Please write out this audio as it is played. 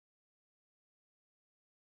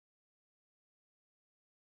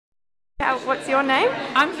What's your name?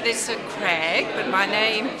 I'm Vanessa Cragg, but my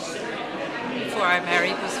name before I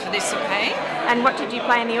married was Vanessa Payne. And what did you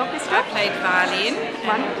play in the orchestra? I played violin.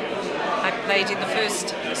 Wonderful. I played in the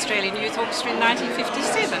first Australian Youth Orchestra in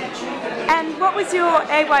 1957. And what was your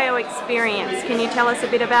AYO experience? Can you tell us a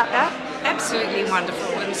bit about that? Absolutely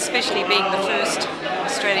wonderful, and especially being the first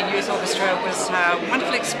Australian Youth Orchestra was a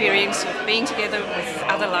wonderful experience of being together with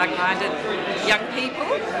other like-minded young people,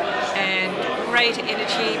 and great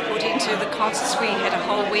energy put into the concerts. We had a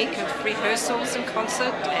whole week of rehearsals and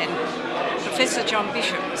concert, and Professor John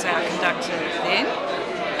Bishop was our conductor then,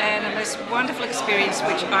 and a most wonderful experience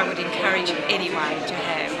which I would encourage anyone to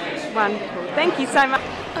have. Wonderful. Thank you so much.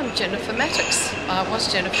 I'm Jennifer Mattocks. I was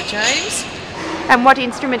Jennifer James. And what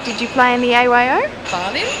instrument did you play in the AYO?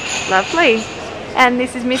 Violin. Lovely. And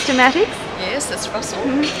this is Mr. Mattocks? Yes, that's Russell.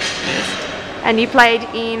 Mm-hmm. Yes. And you played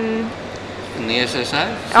in the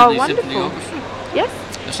SSO, oh, Sydney wonderful. Symphony Orchestra. Yes.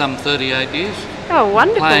 For some 38 years. Oh,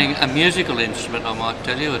 wonderful. Playing a musical instrument, I might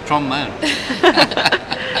tell you, a trombone.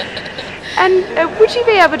 And would you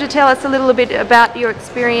be able to tell us a little bit about your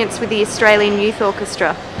experience with the Australian Youth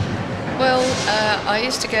Orchestra? Well, I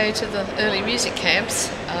used to go to the early music camps,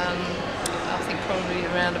 I think probably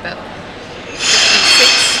around about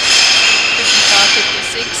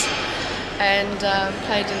 56, and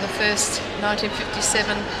played in the first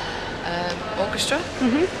 1957 orchestra,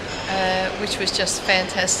 which was just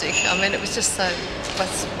fantastic. I mean, it was just so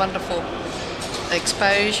wonderful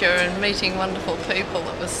exposure and meeting wonderful people.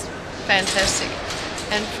 It was fantastic.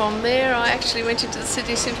 And from there I actually went into the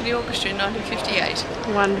Sydney Symphony Orchestra in 1958.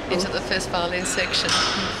 Wonderful. Into the first violin section,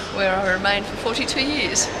 where I remained for 42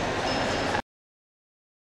 years.